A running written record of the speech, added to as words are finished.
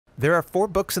There are 4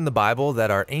 books in the Bible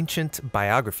that are ancient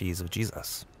biographies of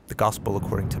Jesus: the Gospel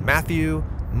according to Matthew,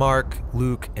 Mark,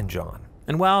 Luke, and John.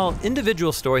 And while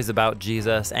individual stories about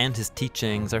Jesus and his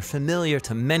teachings are familiar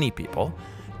to many people,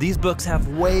 these books have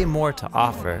way more to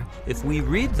offer if we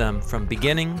read them from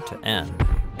beginning to end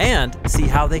and see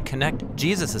how they connect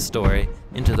Jesus' story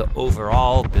into the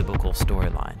overall biblical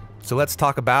storyline. So let's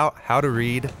talk about how to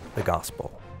read the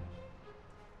Gospel.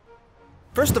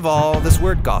 First of all, this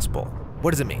word gospel, what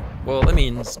does it mean? Well, it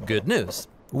means good news.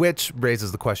 Which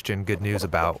raises the question, good news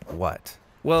about what?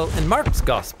 Well, in Mark's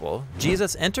Gospel,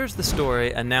 Jesus enters the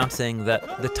story announcing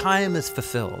that the time is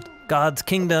fulfilled. God's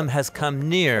kingdom has come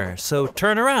near, so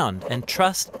turn around and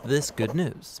trust this good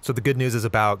news. So the good news is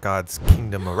about God's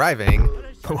kingdom arriving,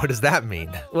 but what does that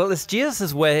mean? Well, it's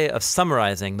Jesus' way of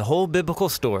summarizing the whole biblical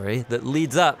story that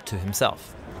leads up to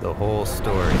himself. The whole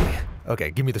story. Okay,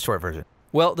 give me the short version.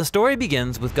 Well, the story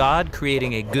begins with God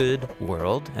creating a good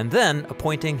world and then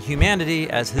appointing humanity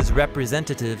as his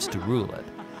representatives to rule it.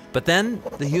 But then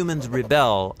the humans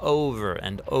rebel over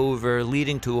and over,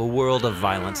 leading to a world of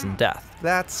violence and death.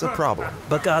 That's a problem.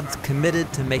 But God's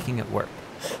committed to making it work.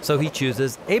 So he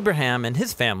chooses Abraham and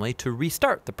his family to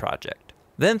restart the project.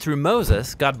 Then through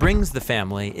Moses, God brings the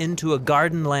family into a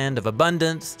garden land of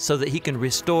abundance so that he can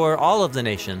restore all of the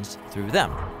nations through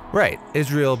them. Right,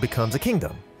 Israel becomes a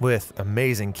kingdom with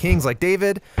amazing kings like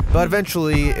David, but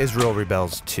eventually Israel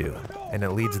rebels too, and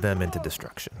it leads them into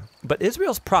destruction. But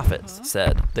Israel's prophets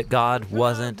said that God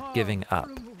wasn't giving up.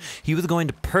 He was going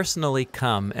to personally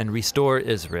come and restore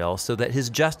Israel so that his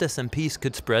justice and peace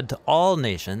could spread to all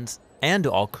nations and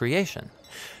to all creation.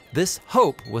 This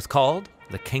hope was called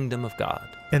the kingdom of God.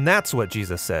 And that's what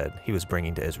Jesus said he was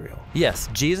bringing to Israel. Yes,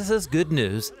 Jesus' good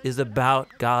news is about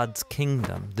God's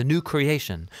kingdom, the new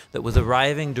creation that was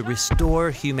arriving to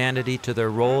restore humanity to their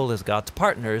role as God's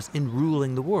partners in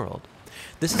ruling the world.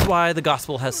 This is why the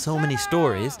gospel has so many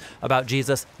stories about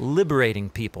Jesus liberating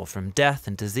people from death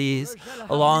and disease,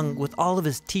 along with all of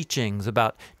his teachings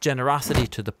about generosity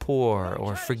to the poor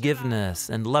or forgiveness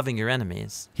and loving your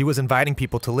enemies. He was inviting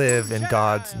people to live in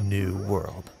God's new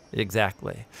world.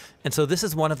 Exactly. And so this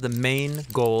is one of the main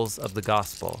goals of the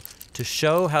gospel, to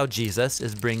show how Jesus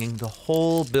is bringing the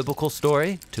whole biblical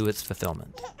story to its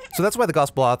fulfillment. So that's why the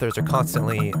gospel authors are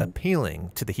constantly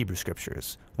appealing to the Hebrew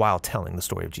scriptures while telling the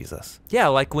story of Jesus. Yeah,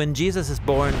 like when Jesus is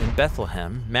born in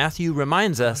Bethlehem, Matthew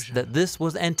reminds us that this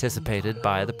was anticipated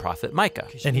by the prophet Micah.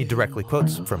 And he directly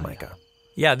quotes from Micah.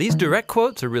 Yeah, these direct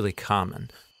quotes are really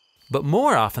common. But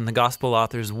more often, the gospel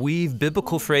authors weave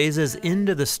biblical phrases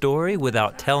into the story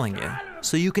without telling you,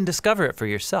 so you can discover it for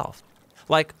yourself.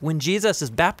 Like when Jesus is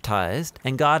baptized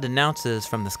and God announces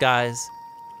from the skies,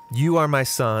 "You are my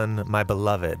son, my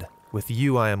beloved. With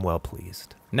you I am well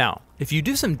pleased." Now, if you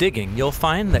do some digging, you'll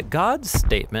find that God's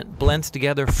statement blends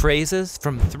together phrases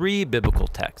from 3 biblical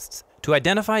texts to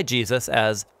identify Jesus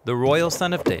as the royal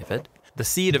son of David, the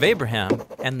seed of Abraham,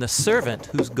 and the servant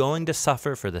who's going to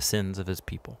suffer for the sins of his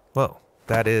people. Whoa,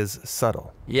 that is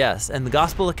subtle. Yes, and the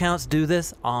gospel accounts do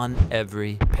this on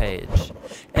every page.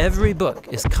 Every book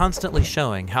is constantly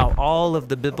showing how all of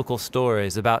the biblical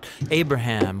stories about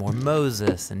Abraham or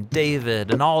Moses and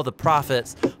David and all the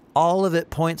prophets, all of it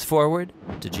points forward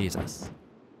to Jesus.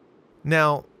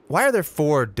 Now, why are there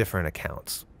 4 different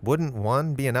accounts? Wouldn't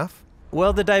one be enough?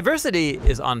 Well, the diversity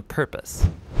is on purpose.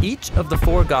 Each of the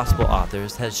 4 gospel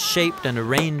authors has shaped and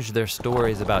arranged their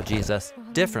stories about Jesus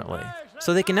differently,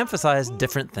 so they can emphasize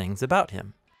different things about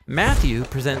him. Matthew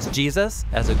presents Jesus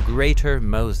as a greater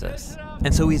Moses,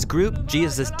 and so he's grouped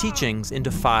Jesus' teachings into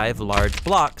 5 large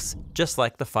blocks, just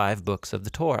like the 5 books of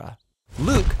the Torah.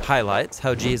 Luke highlights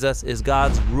how Jesus is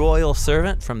God's royal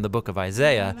servant from the book of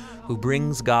Isaiah, who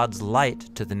brings God's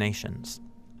light to the nations.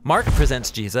 Mark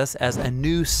presents Jesus as a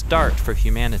new start for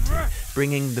humanity,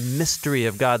 bringing the mystery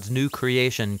of God's new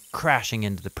creation crashing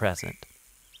into the present.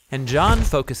 And John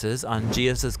focuses on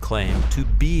Jesus' claim to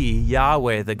be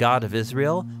Yahweh, the God of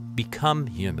Israel, become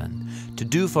human, to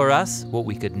do for us what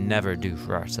we could never do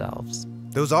for ourselves.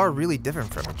 Those are really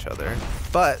different from each other,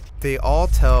 but they all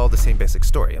tell the same basic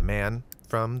story. A man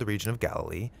from the region of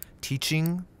Galilee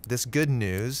teaching this good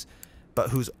news,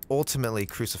 but who's ultimately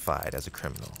crucified as a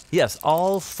criminal. Yes,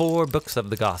 all 4 books of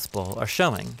the gospel are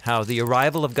showing how the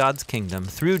arrival of God's kingdom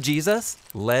through Jesus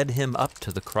led him up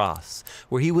to the cross,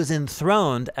 where he was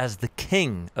enthroned as the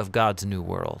king of God's new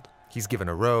world. He's given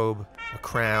a robe, a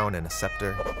crown, and a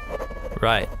scepter.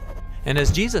 Right. And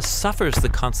as Jesus suffers the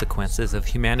consequences of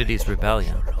humanity's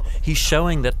rebellion, he's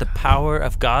showing that the power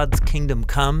of God's kingdom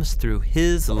comes through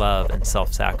his love and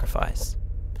self-sacrifice.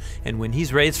 And when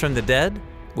he's raised from the dead,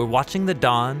 we're watching the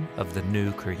dawn of the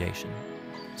new creation.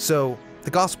 So, The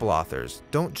gospel authors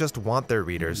don't just want their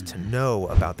readers to know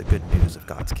about the good news of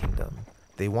God's kingdom.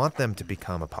 They want them to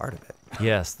become a part of it.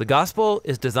 Yes, the gospel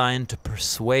is designed to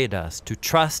persuade us to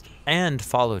trust and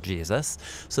follow Jesus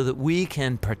so that we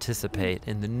can participate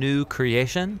in the new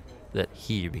creation that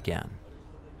he began.